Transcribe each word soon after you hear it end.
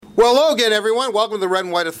Well, hello again, everyone. Welcome to the Red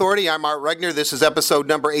and White Authority. I'm Art Regner. This is episode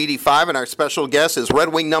number 85, and our special guest is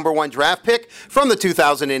Red Wing number 1 draft pick from the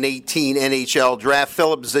 2018 NHL Draft,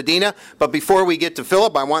 Filip Zadina. But before we get to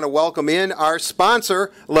Filip, I want to welcome in our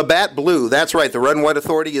sponsor, Labatt Blue. That's right, the Red and White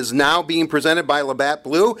Authority is now being presented by Labatt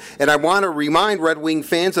Blue, and I want to remind Red Wing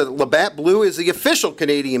fans that Labatt Blue is the official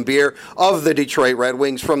Canadian beer of the Detroit Red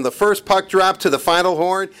Wings. From the first puck drop to the final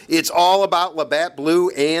horn, it's all about Labatt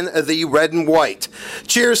Blue and the Red and White.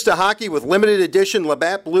 Cheers to hockey with limited edition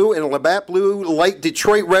Labatt Blue and Labatt Blue Light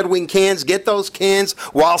Detroit Red Wing cans. Get those cans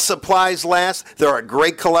while supplies last. They're a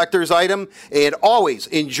great collector's item, and always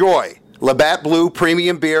enjoy Labatt Blue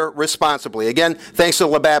premium beer responsibly. Again, thanks to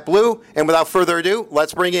Labatt Blue, and without further ado,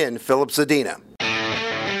 let's bring in Filip Zadina.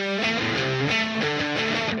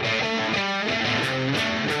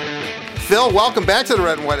 Phil, welcome back to the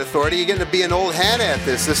Red and White Authority. You're getting to be an old hat at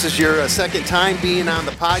this. This is your second time being on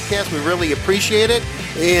the podcast. We really appreciate it,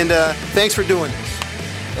 and thanks for doing this.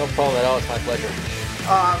 No problem at all. It's my pleasure.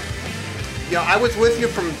 I was with you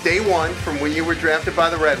from day one, from when you were drafted by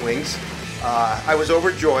the Red Wings. I was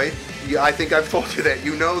overjoyed. I think I've told you that.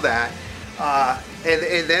 You know that.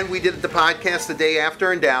 And then we did the podcast the day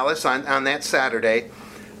after in Dallas on that Saturday.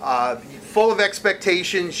 Full of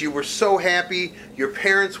expectations. You were so happy. Your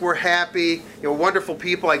parents were happy. Wonderful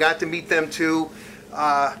people. I got to meet them too.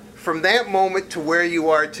 From that moment to where you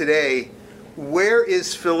are today, where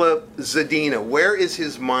is Filip Zadina? Where is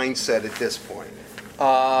his mindset at this point?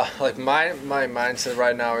 My mindset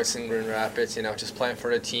right now is in Grand Rapids. Just playing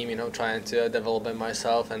for the team. Trying to develop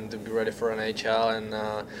myself and to be ready for NHL and.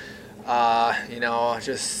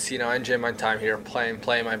 Just enjoy my time here, playing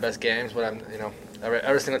my best games. But I'm,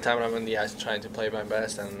 every single time I'm on the ice, trying to play my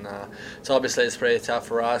best. And so obviously it's pretty tough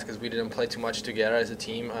for us because we didn't play too much together as a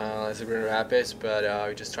team, as a Grand Rapids. But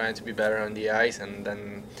we're just trying to be better on the ice. And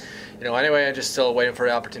then, anyway, I'm just still waiting for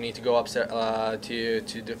the opportunity to go up to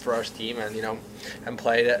the first team and and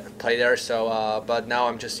play there. So, but now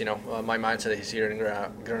I'm just my mindset is here in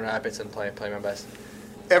Grand Rapids and play my best.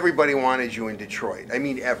 Everybody wanted you in Detroit. I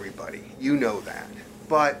mean, everybody. You know that.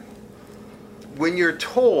 But when you're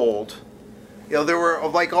told, there were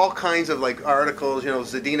like all kinds of like articles,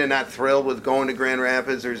 Zadina not thrilled with going to Grand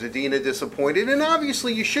Rapids or Zadina disappointed. And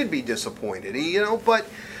obviously you should be disappointed, but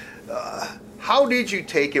how did you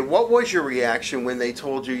take it? What was your reaction when they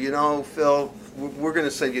told you, Phil, we're going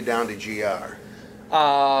to send you down to GR?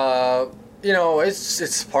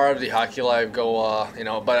 It's part of the hockey life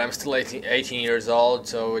but I'm still 18 years old,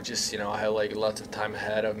 so it just, I have like lots of time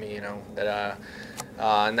ahead of me, that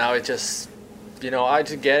now it just, I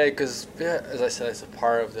just get it because, as I said, it's a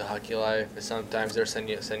part of the hockey life. Sometimes they send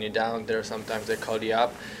you down there, sometimes they call you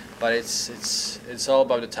up, but it's all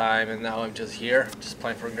about the time. And now I'm just here, just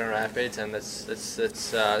playing for Grand Rapids, and that's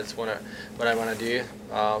what I want to do.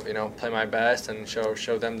 Play my best and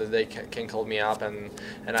show them that they can call me up, and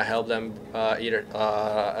I help them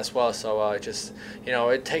as well. So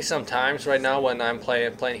it takes some times right now when I'm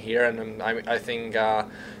playing here, and I think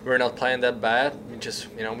we're not playing that bad.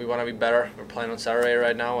 We want to be better. We're playing on Saturday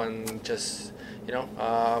right now, and just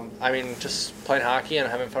just playing hockey and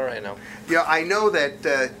having fun right now. Yeah, I know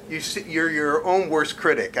that you're your own worst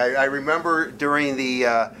critic. I remember during the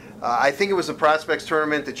I think it was the Prospects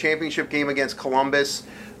tournament, the championship game against Columbus.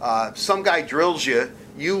 Some guy drills you.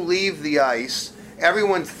 You leave the ice.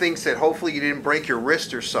 Everyone thinks that hopefully you didn't break your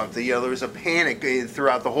wrist or something. There was a panic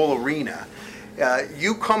throughout the whole arena.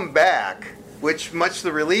 You come back, which much to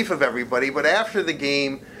the relief of everybody. But after the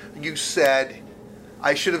game, you said,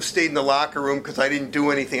 "I should have stayed in the locker room because I didn't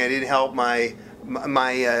do anything. I didn't help my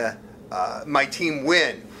team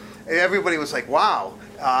win." And everybody was like, "Wow."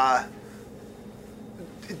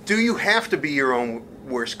 Do you have to be your own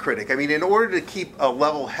worst critic? I mean, in order to keep a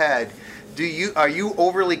level head, are you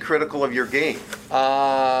overly critical of your game?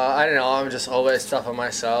 I don't know. I'm just always tough on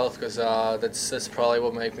myself because that's probably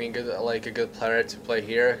what makes me a good player to play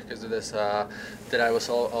here, because of this that I was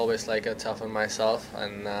always tough on myself,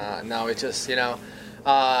 and now it's just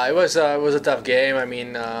it was a tough game. I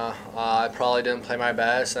mean, I probably didn't play my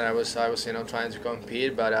best, and I was trying to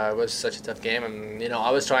compete, but it was such a tough game, and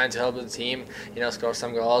I was trying to help the team, score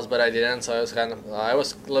some goals, but I didn't. So I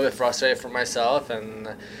was a little bit frustrated for myself, and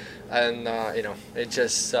it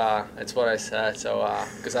just it's what I said. So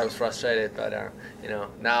because I was frustrated, but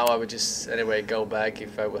now I would just anyway go back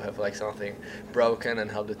if I would have something broken and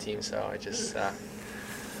help the team. So I just.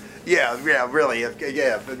 Yeah, really.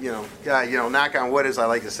 Yeah, but knock on wood, as I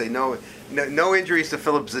like to say, no injuries to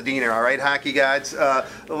Filip Zadina. All right, hockey gods.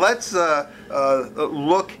 Let's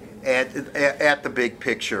look at the big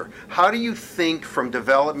picture. How do you think from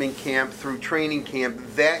development camp through training camp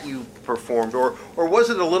that you performed, or was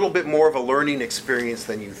it a little bit more of a learning experience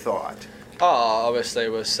than you thought? Obviously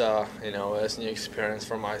it was it was a new experience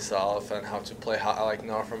for myself and how to play like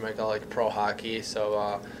North America, like pro hockey.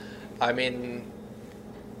 So I mean,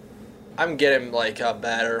 I'm getting like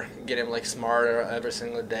better, getting like smarter every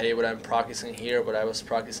single day. What I'm practicing here, what I was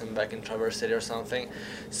practicing back in Traverse City or something.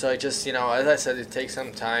 So it just, as I said, it takes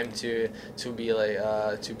some time to be like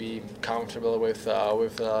to be comfortable with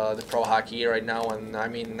the pro hockey right now. And I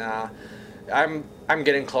mean, I'm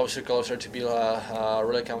getting closer to be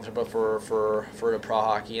really comfortable for the pro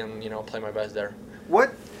hockey and play my best there.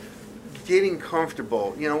 What getting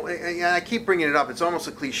comfortable, and I keep bringing it up, it's almost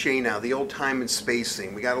a cliche now, the old time and space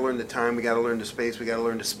thing. We got to learn the time, we got to learn the space, we got to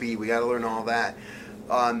learn the speed, we got to learn all that.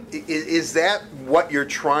 Is that what you're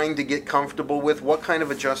trying to get comfortable with? What kind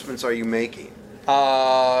of adjustments are you making?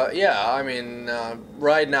 Yeah, I mean,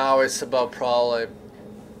 right now it's about probably,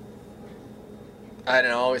 I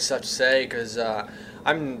don't know, it's tough to say because I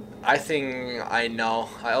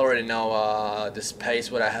already know the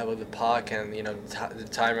space what I have with the puck and the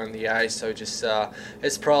time on the ice. So just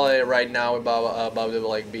it's probably right now about to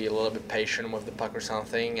like be a little bit patient with the puck or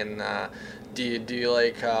something. And do you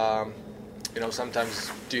like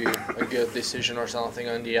sometimes do a good decision or something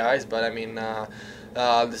on the ice? But I mean the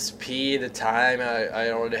speed, the time I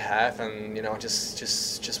already have, and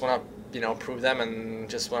just want to prove them and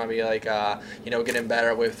just want to be like getting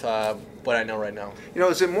better with what I know right now.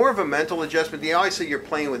 Is it more of a mental adjustment? You always say you're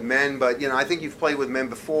playing with men, but I think you've played with men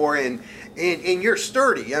before, and you're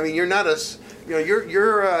sturdy. I mean, you're not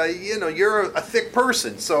you're a thick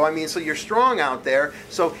person. So I mean, so you're strong out there.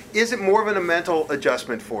 So is it more of a mental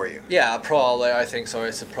adjustment for you? Yeah, probably. I think so.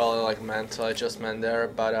 It's probably like mental adjustment there,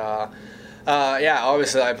 but yeah,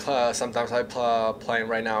 obviously sometimes I playing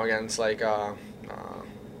right now against like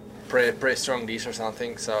pretty strong D's or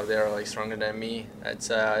something, so they're like stronger than me. It's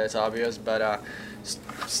obvious, but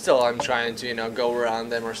still I'm trying to go around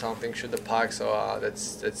them or something, shoot the puck. So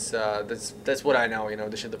that's what I know.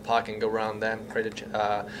 To shoot the puck and go around them,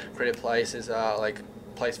 create places like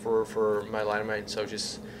place for my line mate. So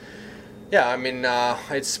just yeah, I mean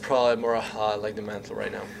it's probably more like the mental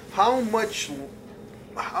right now. How much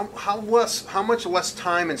less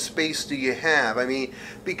time and space do you have? I mean,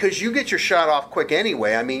 because you get your shot off quick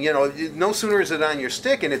anyway. I mean, no sooner is it on your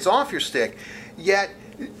stick and it's off your stick. Yet,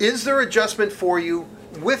 is there adjustment for you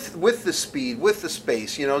with the speed, with the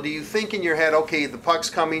space? Do you think in your head, okay, the puck's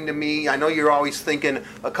coming to me. I know you're always thinking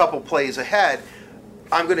a couple plays ahead.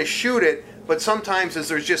 I'm going to shoot it, but sometimes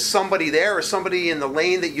there's just somebody there or somebody in the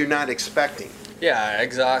lane that you're not expecting. Yeah,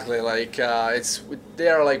 exactly. Like they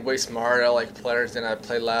are like way smarter like players than I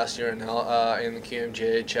played last year in the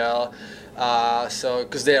QMJHL. So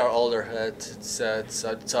because they are older,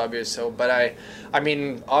 it's obvious. So, but I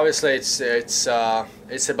mean, obviously it's about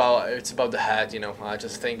the head.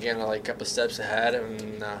 Just thinking like a couple steps ahead,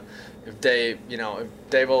 and if they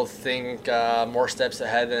will think more steps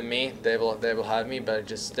ahead than me, they will have me. But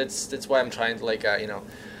that's why I'm trying to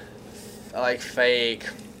like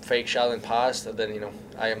fake shot and pass, and then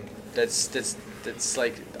I am that's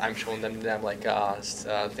like I'm showing them like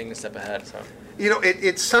thinking a step ahead. So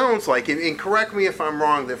it sounds like, and correct me if I'm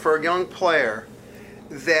wrong, that for a young player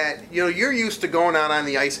that you're used to going out on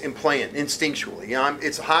the ice and playing instinctually.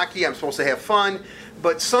 It's hockey, I'm supposed to have fun,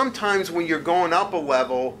 but sometimes when you're going up a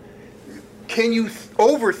level, can you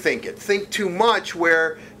overthink it, think too much,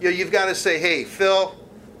 where you've got to say, hey Phil,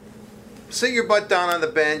 sit your butt down on the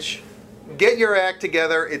bench, get your act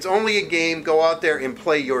together. It's only a game. Go out there and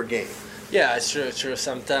play your game. Yeah, it's true.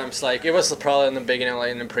 Sometimes, like, it was probably in the beginning,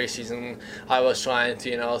 like in the preseason, I was trying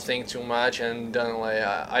to, think too much, and then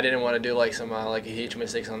I didn't want to do like some like huge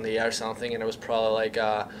mistakes on the air or something, and it was probably like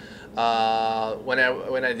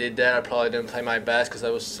when I did that, I probably didn't play my best because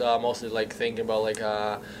I was mostly like thinking about like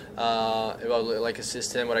a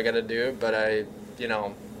system, what I gotta do, but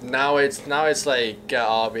now it's like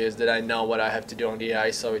obvious that I know what I have to do on the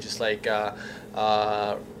ice, so it's just like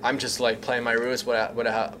I'm just like playing my routes, what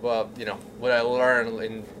I learned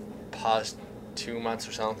in past 2 months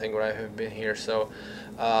or something where I have been here. So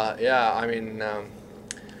yeah, I mean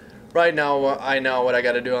right now I know what I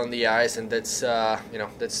got to do on the ice, and that's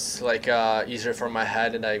that's like easier for my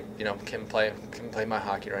head, and I can play my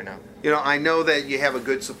hockey right now. I know that you have a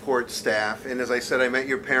good support staff, and as I said, I met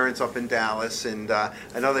your parents up in Dallas, and I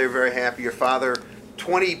know they're very happy. Your father,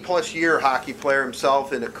 20-plus year hockey player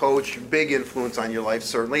himself and a coach, big influence on your life,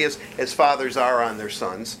 certainly, as fathers are on their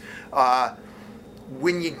sons.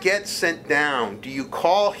 when you get sent down, do you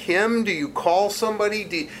call him? Do you call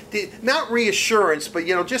somebody? Not reassurance, but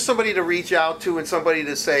just somebody to reach out to and somebody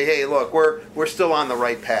to say, "Hey, look, we're still on the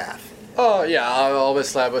right path." Oh yeah, I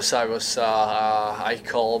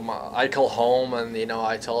call home, and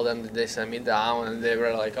I told them that they sent me down, and they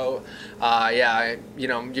were like, "Oh, yeah, you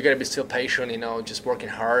gotta be still patient, just working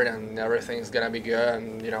hard, and everything's gonna be good."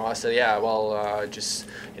 And I said, "Yeah, well, just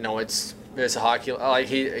it's a hockey." Like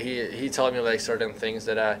he told me like certain things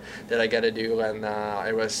that I gotta do, and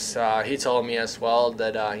he told me as well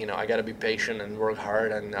that I gotta be patient and work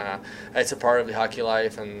hard, and it's a part of the hockey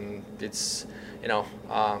life, and it's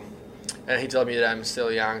and he told me that I'm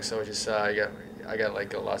still young, so just I got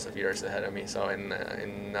like lots of years ahead of me. So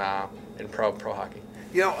in pro hockey.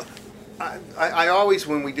 I always,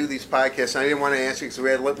 when we do these podcasts, I didn't want to ask you because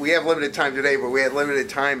we have limited time today, but we had limited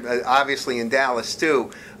time obviously in Dallas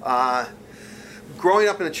too. Growing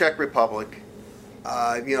up in the Czech Republic,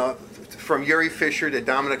 from Yuri Fisher to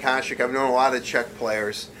Dominik Hasek, I've known a lot of Czech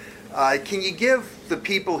players. Can you give the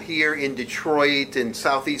people here in Detroit and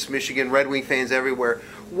Southeast Michigan, Red Wing fans everywhere,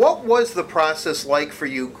 what was the process like for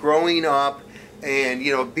you growing up and,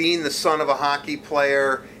 being the son of a hockey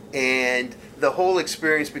player and the whole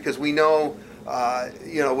experience? Because we know,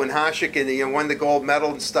 when Hasek and won the gold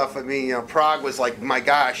medal and stuff, I mean, Prague was like, my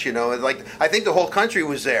gosh, like I think the whole country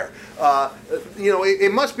was there.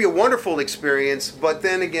 It must be a wonderful experience, but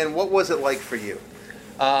then again, what was it like for you?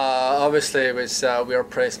 Obviously, it was, we are a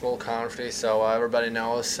pretty small country, so everybody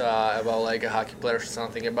knows about like a hockey player or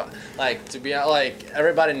something. About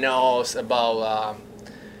everybody knows about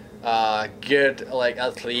good like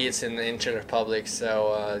athletes in the Czech Republic.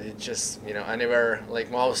 So it just anywhere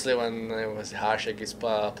like mostly when it was Hasek is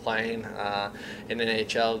playing in the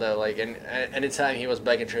NHL, that like anytime he was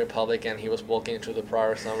back in Czech Republic and he was walking through the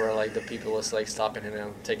park or somewhere, like the people was like stopping him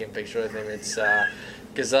and taking pictures with him. It's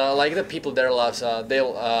because like the people there loves they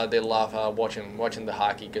love watching the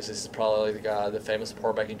hockey, because this is probably like, the famous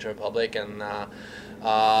sport back in Czech Republic, and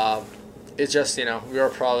it's just we are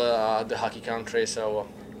probably the hockey country, so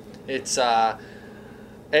it's like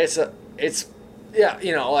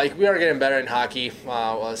we are getting better in hockey.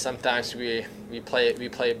 Well, sometimes we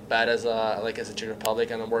play bad as a Czech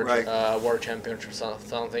Republic and a world championship or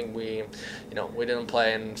something. We didn't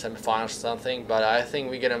play in semifinals or something, but I think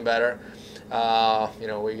we're getting better.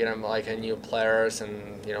 We get them like new players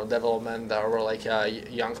and development that were like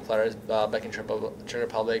young players back in Czech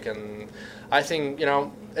Republic, and I think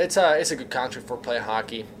it's a good country for playing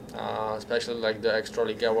hockey, especially like the extra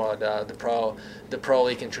league, the pro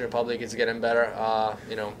league in Czech Republic is getting better.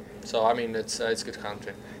 So I mean it's a good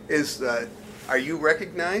country. Are you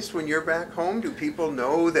recognized when you're back home? Do people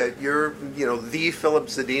know that you're the Filip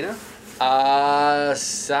Zadina?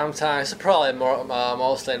 Sometimes, probably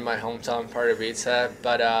mostly in my hometown part of Vice,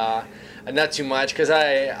 but not too much, because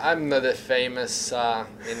I'm not that famous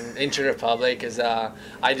in Czech Republic, because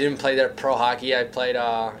I didn't play there pro hockey. I played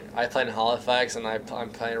in Halifax, and I'm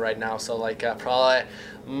playing right now, so like probably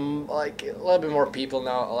like a little bit more people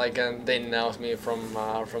now, like they know me from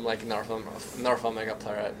like North America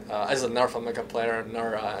player, as a North America player,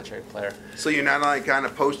 nor Czech player. So you're not like on a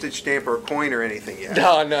postage stamp or a coin or anything yet?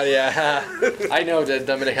 No, yeah. I know that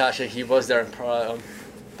Dominik Hasek, he was there,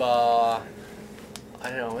 but I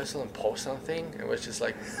don't know, it was on post something. It was just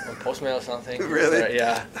like on Postmail or something. Really?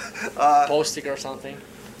 Yeah. Post sticker or something.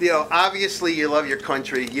 Obviously you love your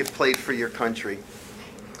country. You've played for your country.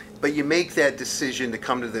 But you make that decision to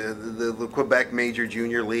come to the Quebec Major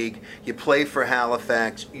Junior League. You play for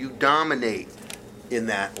Halifax. You dominate in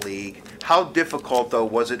that league. How difficult, though,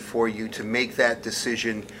 was it for you to make that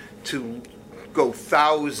decision to go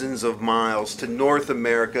thousands of miles to North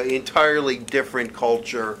America, entirely different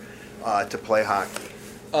culture, to play hockey?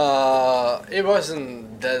 It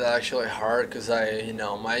wasn't that actually hard, because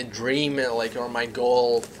my dream or my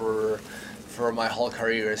goal for my whole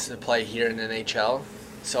career is to play here in the NHL.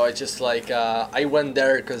 So it's just like I went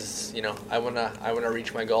there because I wanna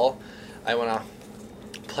reach my goal. I wanna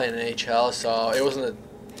play in the NHL. So it wasn't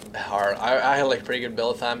hard. I had like pretty good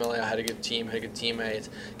build family. I had a good team, had good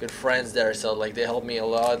teammates, good friends there. So like they helped me a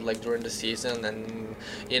lot like during the season, and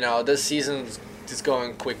this season's just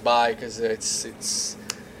going quick by, because it's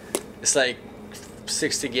like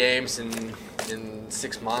 60 games in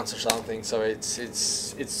 6 months or something. So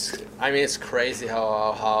it's crazy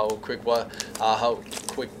how quick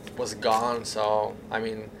was gone. So I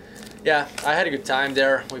mean, yeah, I had a good time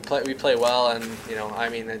there. We play well, and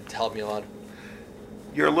it helped me a lot.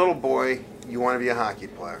 You're a little boy. You want to be a hockey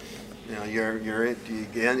player. You're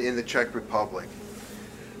in the Czech Republic.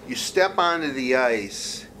 You step onto the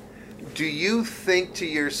ice. do you think to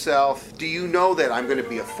yourself, do you know that I'm going to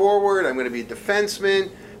be a forward, I'm going to be a defenseman,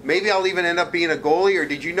 maybe I'll even end up being a goalie, or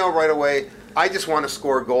did you know right away, I just want to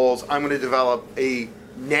score goals, I'm going to develop a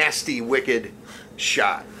nasty, wicked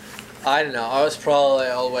shot? I don't know. I was probably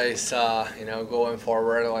always, going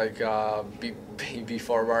forward, like be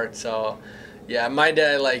forward. So, yeah, my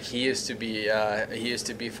dad, like he used to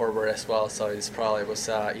be forward as well. So it's probably was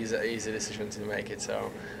easy decision to make it.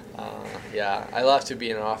 So, yeah, I love to be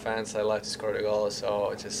in offense. I love to score the goal.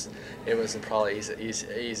 So it wasn't probably easy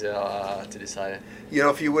to decide it. You know,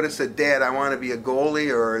 if you would have said, "Dad, I want to be a goalie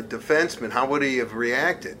or a defenseman," how would he have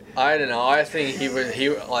reacted? I don't know. I think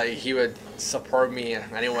he would support me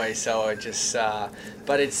anyway. So it just,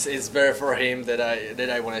 but it's better for him that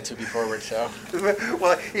I wanted to be forward. So.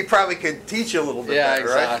 Well, he probably could teach you a little bit. Yeah, better,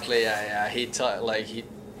 exactly. Right? Yeah. He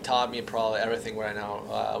taught me probably everything what I know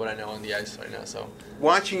on the ice right now. So.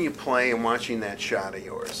 Watching you play and watching that shot of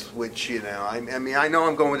yours, which, I mean, I know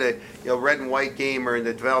I'm going to, red and white game or in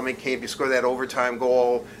the development camp, you score that overtime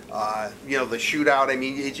goal, the shootout, I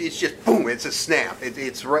mean, it's just boom, it's a snap.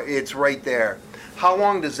 It's right there. How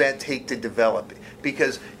long does that take to develop?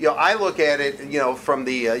 Because, I look at it, from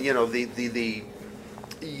the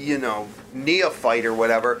neophyte or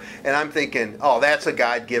whatever, and I'm thinking, oh, that's a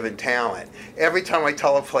God-given talent. Every time I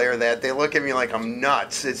tell a player that, they look at me like I'm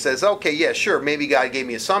nuts. It says, okay, yeah, sure, maybe God gave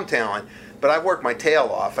me some talent, but I've worked my tail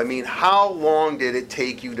off. I mean, how long did it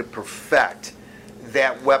take you to perfect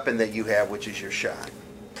that weapon that you have, which is your shot?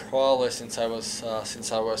 Probably since I was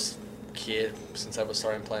kid, since I was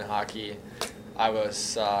starting playing hockey, I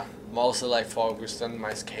was mostly like focused on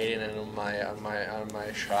my skating and on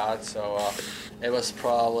my shot. So it was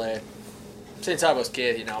probably since I was a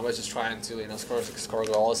kid, I was just trying to score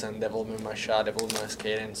goals and develop my shot, develop my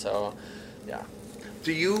skating. So yeah.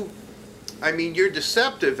 You're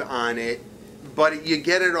deceptive on it, but you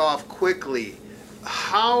get it off quickly.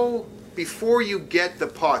 How, before you get the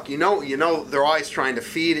puck, they're always trying to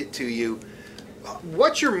feed it to you.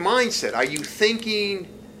 What's your mindset? Are you thinking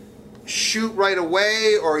shoot right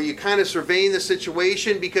away, or are you kind of surveying the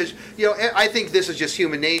situation? Because, I think this is just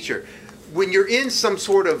human nature. When you're in some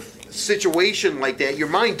sort of situation like that, your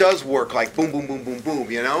mind does work like boom, boom, boom, boom,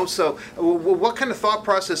 boom, So what kind of thought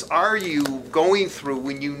process are you going through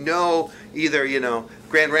when either,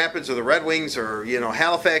 Grand Rapids or the Red Wings or,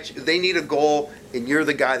 Halifax, they need a goal and you're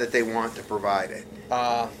the guy that they want to provide it?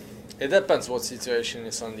 It depends what situation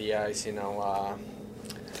is on the ice,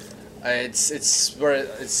 It's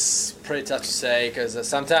pretty tough to say because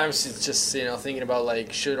sometimes it's just thinking about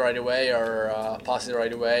like shoot right away or pass it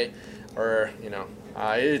right away, or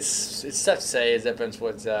it's tough to say. It depends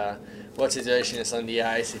what situation is on the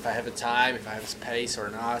ice, if I have the time, if I have space or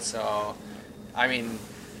not. So, I mean,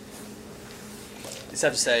 it's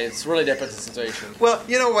tough to say. It's really depends on the situation. Well,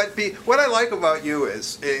 you know what I like about you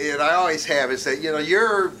is, and I always have, is that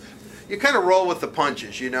you kind of roll with the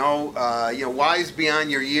punches, wise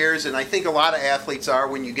beyond your years, and I think a lot of athletes are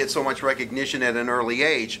when you get so much recognition at an early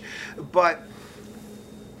age. But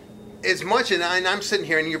as much, and I'm sitting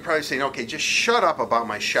here and you're probably saying, okay, just shut up about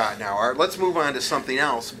my shot now, Art. Let's move on to something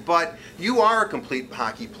else. But you are a complete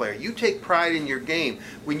hockey player. You take pride in your game.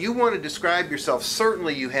 When you want to describe yourself,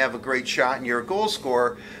 certainly you have a great shot and you're a goal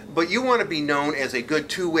scorer, but you want to be known as a good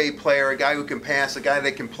two-way player, a guy who can pass, a guy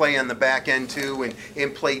that can play on the back end too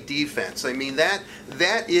and play defense. I mean, that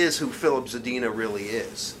is who Filip Zadina really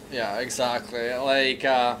is. Yeah, exactly. Like,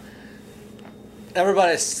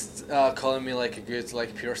 everybody's calling me like a good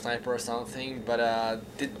pure sniper or something, but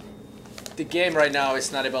the game right now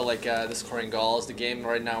is not about the scoring goals. The game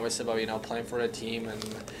right now is about playing for the team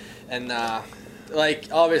and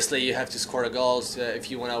obviously you have to score the goals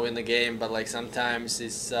if you want to win the game, but sometimes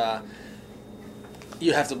it's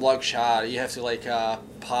you have to block shot, you have to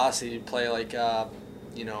pass it, play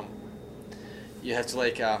you have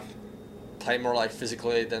to play more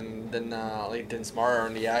physically than smarter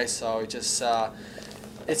on the ice. So it just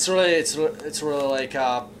it's really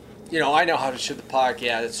I know how to shoot the puck,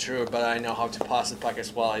 yeah, that's true, but I know how to pass the puck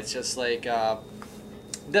as well. It's just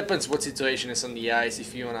depends what situation is on the ice.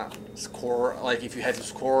 If you wanna score, if you have to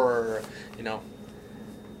score, or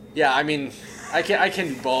yeah, I mean, I can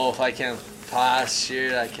do both. I can pass,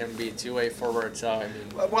 shoot, I can be two-way forward. So I mean,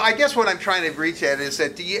 well, I guess what I'm trying to reach at is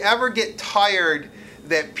that, do you ever get tired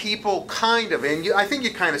that people kind of, and I think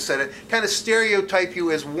you kind of said it, kind of stereotype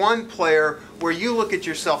you as one player where you look at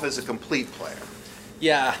yourself as a complete player?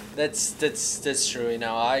 Yeah, that's true.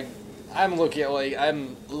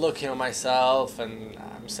 I'm looking at myself and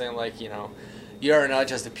I'm saying you're not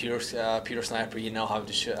just a pure sniper. You know how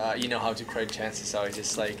to shoot, you know how to create chances. So it's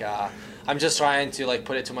just I'm just trying to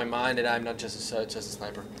put it to my mind that I'm not just a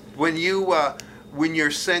sniper. When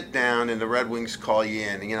you're sent down and the Red Wings call you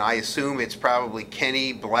in, I assume it's probably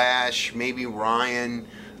Kenny, Blash, maybe Ryan.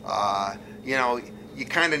 You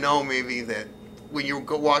kind of know maybe that when you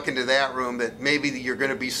walk into that room that maybe you're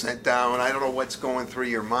going to be sent down. I don't know what's going through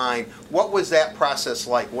your mind. What was that process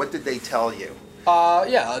like? What did they tell you?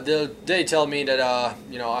 They tell me that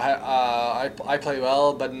I play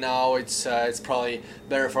well, but now it's probably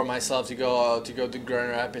better for myself to go to Grand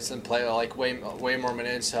Rapids and play like way more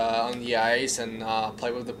minutes on the ice and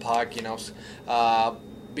play with the puck.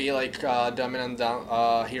 Be like dominant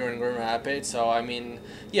down here in Grand Rapids. So I mean,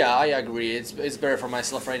 yeah, I agree. It's better for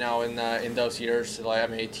myself right now in those years. Like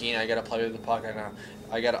I'm 18, I gotta play with the puck, and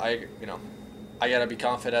I gotta be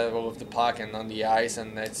confident with the puck and on the ice,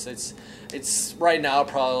 and it's right now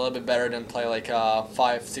probably a little bit better than play like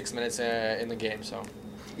 5-6 minutes in the game. So,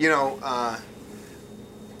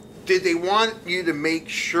 did they want you to make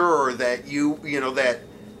sure that that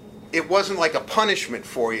it wasn't like a punishment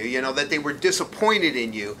for you, that they were disappointed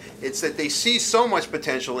in you? It's that they see so much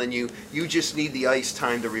potential in you. You just need the ice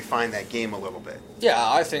time to refine that game a little bit. Yeah,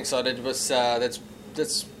 I think so. That was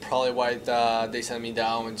that's probably why they sent me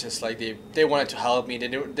down, and just like they wanted to help me. They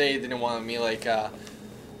didn't want me like I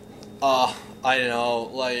don't know,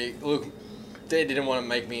 like look. They didn't want to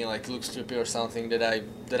make me like look stupid or something that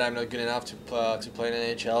I'm not good enough to play in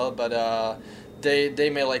the NHL. But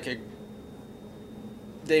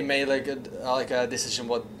they made a decision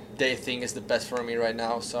what they think is the best for me right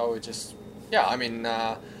now. So it just I mean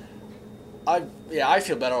I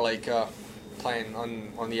feel better like playing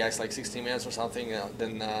on the ice like 16 minutes or something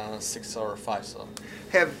than 6 or 5. So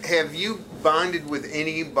have you bonded with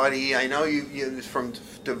anybody? I know you from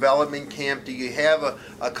development camp. Do you have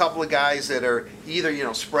a couple of guys that are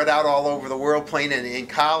either spread out all over the world playing in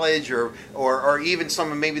college or even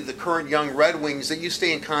some of maybe the current young Red Wings that you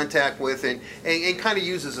stay in contact with and kind of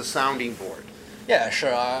use as a sounding board? Yeah,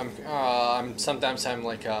 sure. Sometimes I'm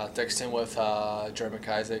like texting with Jeremy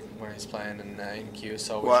Isaac when he's playing in Q.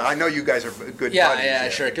 So I know you guys are good buddies. Yeah,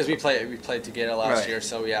 sure. Because we played together last year.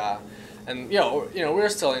 So yeah, and we're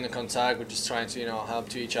still in the contact. We're just trying to help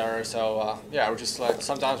to each other. So we're just like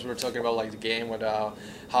sometimes we're talking about like the game with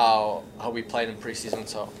how we played in preseason.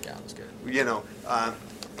 So yeah, it was good.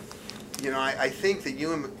 I think that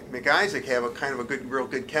you and McIsaac have a kind of a real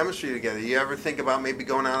good chemistry together. You ever think about maybe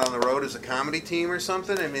going out on the road as a comedy team or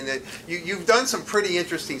something? I mean, you've done some pretty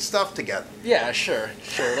interesting stuff together. Yeah, sure.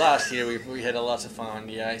 Last year we had a lot of fun on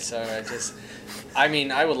the ice. So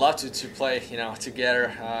I would love to play,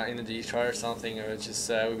 together in the Detroit or something. It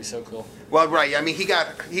would be so cool. Well, right. I mean,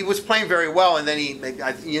 he was playing very well, and then he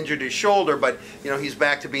injured his shoulder, but he's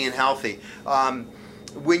back to being healthy.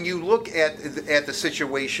 When you look at the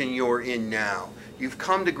situation you're in now, you've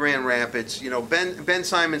come to Grand Rapids. Ben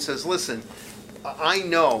Simon says, "Listen, I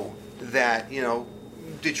know that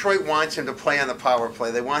Detroit wants him to play on the power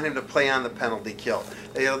play. They want him to play on the penalty kill.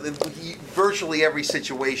 Virtually every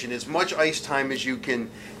situation, as much ice time as you can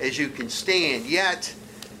stand. Yet,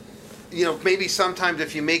 maybe sometimes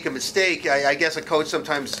if you make a mistake, I guess a coach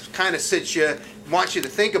sometimes kind of wants you to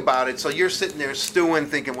think about it. So you're sitting there stewing,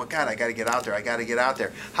 thinking, well, God, I got to get out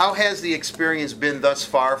there. How has the experience been thus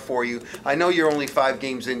far for you? I know you're only 5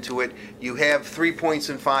 games into it. You have 3 points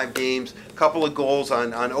in 5 games, a couple of goals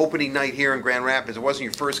on opening night here in Grand Rapids. It wasn't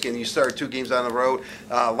your first game. You started 2 games on the road.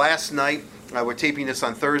 Last night, we're taping this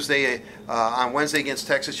on Thursday. On Wednesday against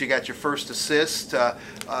Texas, you got your first assist.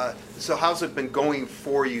 So how's it been going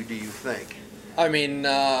for you, do you think? I mean,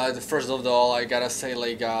 first of all, I gotta say,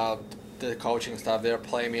 like, the coaching staff, they're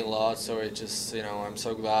playing me a lot. So it just, I'm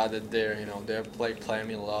so glad that they're playing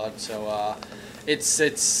me a lot. So it's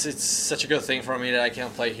such a good thing for me that I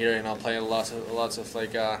can play here. Playing lots of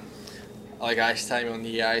like ice time on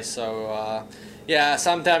the ice. So. Yeah,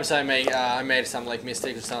 sometimes I made some like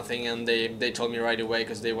mistake or something, and they told me right away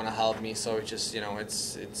because they want to help me. So it's just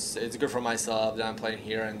it's good for myself that I'm playing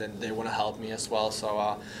here, and then they want to help me as well.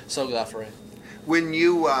 So so glad for it. When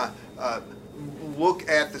you look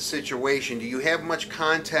at the situation, do you have much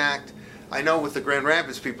contact? I know with the Grand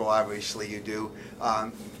Rapids people, obviously you do.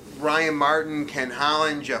 Ryan Martin, Ken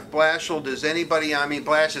Holland, Jeff Blashill. Does anybody? I mean,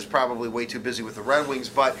 Blash is probably way too busy with the Red Wings,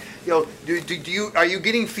 but are you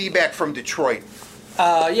getting feedback from Detroit?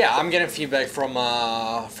 Yeah, I'm getting feedback from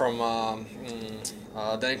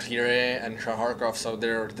Dan Cleary and Sean Harkov. So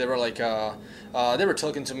they were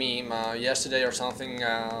talking to me yesterday or something, they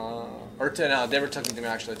were talking to me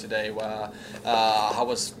actually today.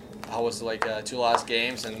 how was like 2 last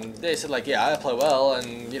games, and they said like, yeah, I play well,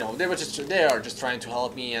 and they are just trying to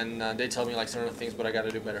help me, and they tell me like certain things, but I got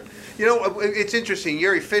to do better. It's interesting.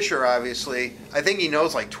 Yuri Fisher, obviously, I think he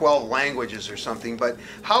knows like 12 languages or something. But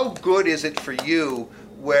how good is it for you?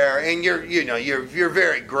 And you're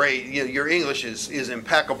very great. Your English is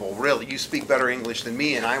impeccable. Really, you speak better English than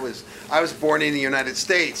me, and I was born in the United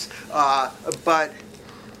States. But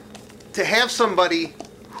to have somebody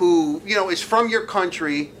who is from your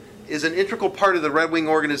country, is an integral part of the Red Wing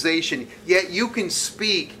organization, yet you can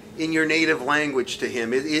speak in your native language to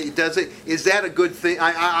him. Is that a good thing?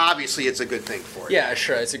 Obviously, it's a good thing for you. Yeah,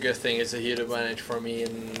 sure, it's a good thing. It's a huge advantage for me,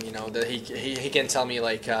 and that he can tell me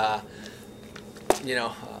like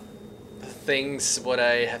things what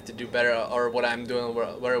I have to do better or what I'm doing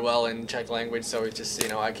very well in Czech language. So it's just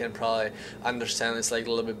I can probably understand this like a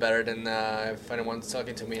little bit better than if anyone's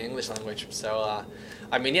talking to me in English language. So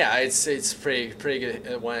it's pretty good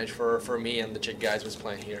advantage for me and the Czech guys was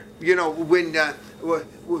playing here.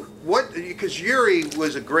 Because Yuri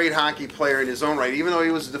was a great hockey player in his own right, even though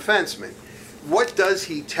he was a defenseman. What does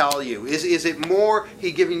he tell you? Is it more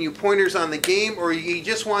he giving you pointers on the game, or he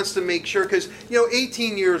just wants to make sure? Because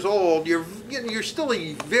 18 years old, you're still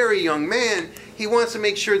a very young man. He wants to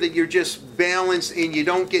make sure that you're just balanced and you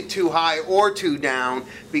don't get too high or too down.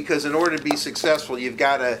 Because in order to be successful, you've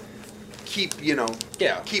got to keep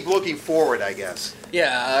looking forward, I guess.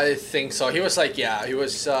 Yeah, I think so. He was like,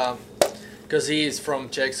 because he's from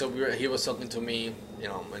Czech, so he was talking to me,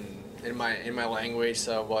 in my language,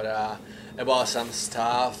 so about some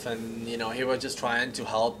stuff, and he was just trying to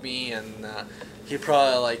help me, and he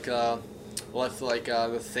probably left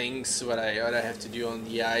the things what I have to do on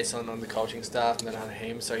the ice, on the coaching stuff, and then on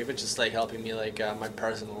him. So he was just helping me my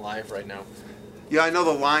personal life right now. Yeah, I know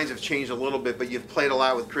the lines have changed a little bit, but you've played a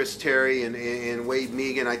lot with Chris Terry and Wade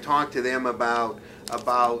Megan. I talked to them about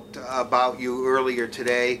you earlier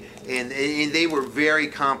today, and they were very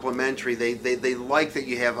complimentary. They like that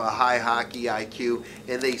you have a high hockey IQ,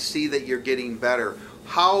 and they see that you're getting better.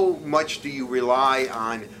 How much do you rely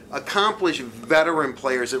on accomplished veteran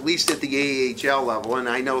players, at least at the AHL level? And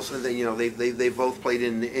I know they both played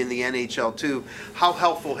in the NHL too. How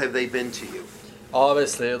helpful have they been to you?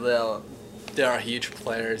 Obviously, they are huge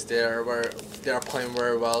players. They are playing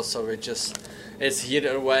very well, so it's a huge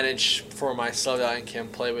advantage for myself that I can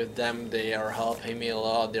play with them. They are helping me a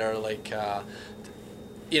lot. They are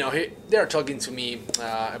they are talking to me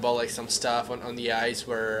about some stuff on the ice,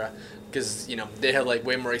 because they have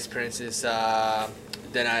way more experiences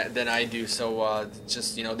than I do. So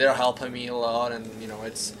they're helping me a lot, and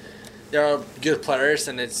they're good players,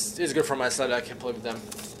 and it's good for myself that I can play with them.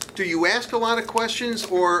 Do you ask a lot of questions,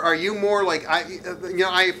 or are you more like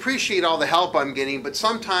I appreciate all the help I'm getting, but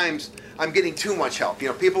sometimes I'm getting too much help.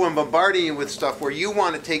 People are bombarding you with stuff where you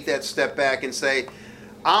want to take that step back and say,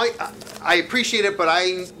 I appreciate it, but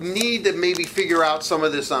I need to maybe figure out some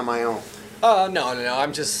of this on my own. No.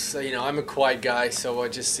 I'm just, I'm a quiet guy, so I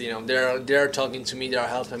just, they're talking to me, they're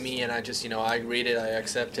helping me, and I just, I read it, I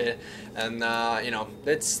accept it, and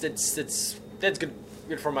that's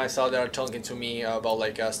good for myself. They're talking to me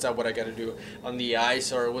about stuff what I got to do on the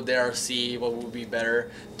ice, or what they are see what would be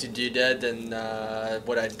better to do that than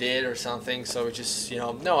what I did or something. So it's just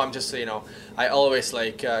no, I'm just I always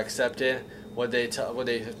accept it what they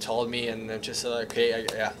told me, and I'm just okay,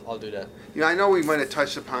 I'll do that. I know we might have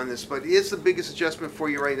touched upon this, but is the biggest adjustment for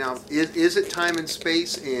you right now is it time and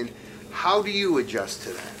space, and how do you adjust to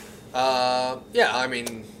that? I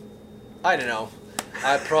mean, I don't know.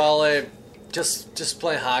 I probably just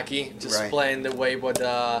play hockey, just playing the way what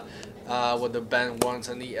the bench wants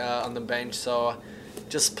on the bench. So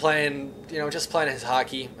just playing his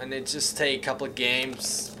hockey, and it just take a couple of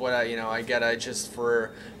games. What I gotta just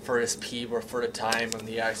for his peep or for the time on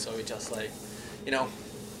the ice. So we just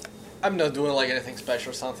I'm not doing anything special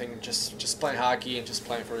or something. Just playing hockey and just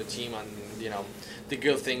playing for the team, and the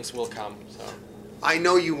good things will come. So I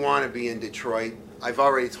know you want to be in Detroit. I've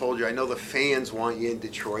already told you, I know the fans want you in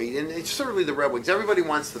Detroit, and it's certainly the Red Wings. Everybody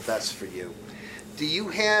wants the best for you. Do you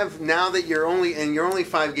have, now that you're only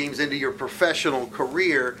 5 games into your professional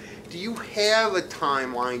career, do you have a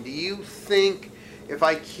timeline? Do you think if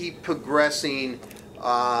I keep progressing,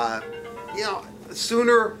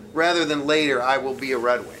 sooner rather than later, I will be a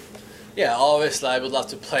Red Wing? Yeah, obviously I would love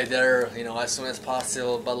to play there, as soon as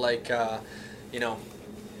possible. But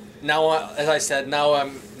now, as I said, now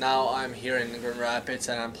I'm here in Grand Rapids,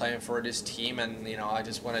 and I'm playing for this team, and I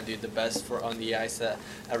just want to do the best on the ice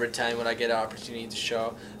every time when I get an opportunity to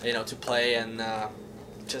show, to play, and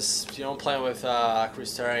just playing with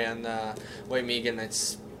Chris Terry and Wade Megan.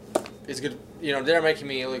 It's it's good. You know, they're making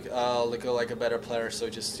me look like a better player. So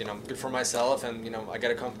just, you know, good for myself, and you know, I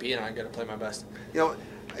gotta compete and I gotta play my best. You know,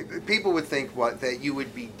 people would think that you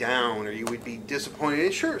would be down or you would be disappointed.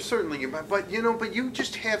 And sure, certainly, but you know, but you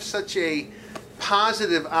just have such a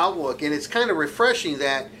positive outlook, and it's kind of refreshing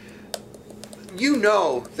that you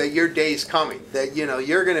know that your day's coming. That you know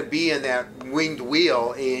you're going to be in that winged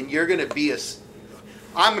wheel, and you're going to be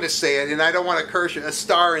I'm going to say it, and I don't want to curse you, a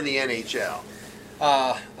star in the NHL.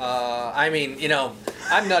 I mean, you know,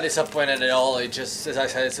 I'm not disappointed at all. It just, as I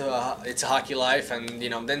said, it's a hockey life, and you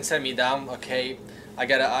know, then send me down. Okay,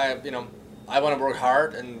 you know, I want to work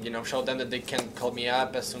hard, and you know, show them that they can call me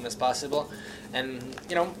up as soon as possible, and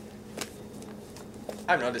you know,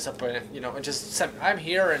 I'm not disappointed. You know, I'm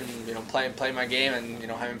here, and you know, playing my game, and you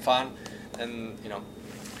know, having fun, and you know,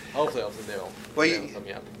 hopefully they'll call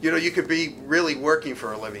me up. You know, you could be really working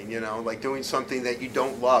for a living. You know, like doing something that you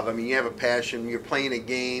don't love. I mean, you have a passion. You're playing a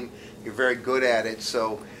game. You're very good at it.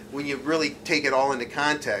 So when you really take it all into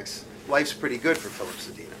context, life's pretty good for Filip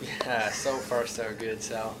Zadina. Yeah, so far so good.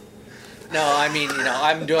 So, no, I mean, you know,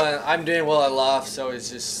 I'm doing what I love. So it's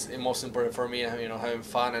just most important for me. You know, having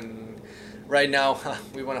fun, and right now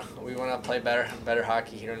we wanna play better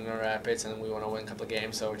hockey here in the Rapids, and we wanna win a couple of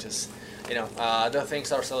games. So just, you know, the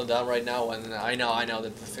things are settled down right now, and I know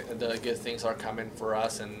that the good things are coming for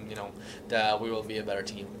us, and you know that we will be a better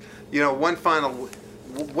team. You know, one final.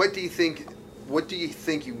 What do you think? What do you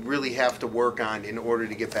think you really have to work on in order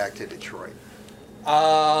to get back to Detroit?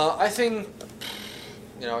 I think,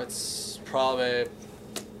 you know, it's probably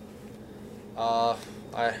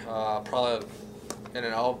probably, you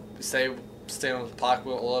know, stay on the puck a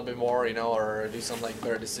little bit more, you know, or do some like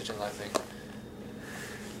better decisions, I think.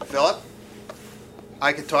 Filip,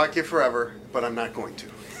 I could talk to you forever, but I'm not going to.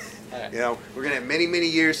 Okay. You know, we're going to have many, many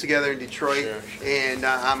years together in Detroit, Sure. And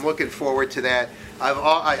I'm looking forward to that.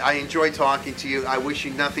 I enjoy talking to you. I wish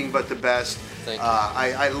you nothing but the best. Thank you.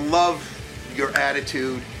 I love your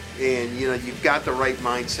attitude, and you know you've got the right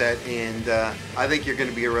mindset, and I think you're going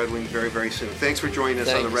to be a Red Wing very, very soon. Thanks for joining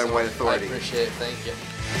us on the Red White Authority. I appreciate it. Thank you.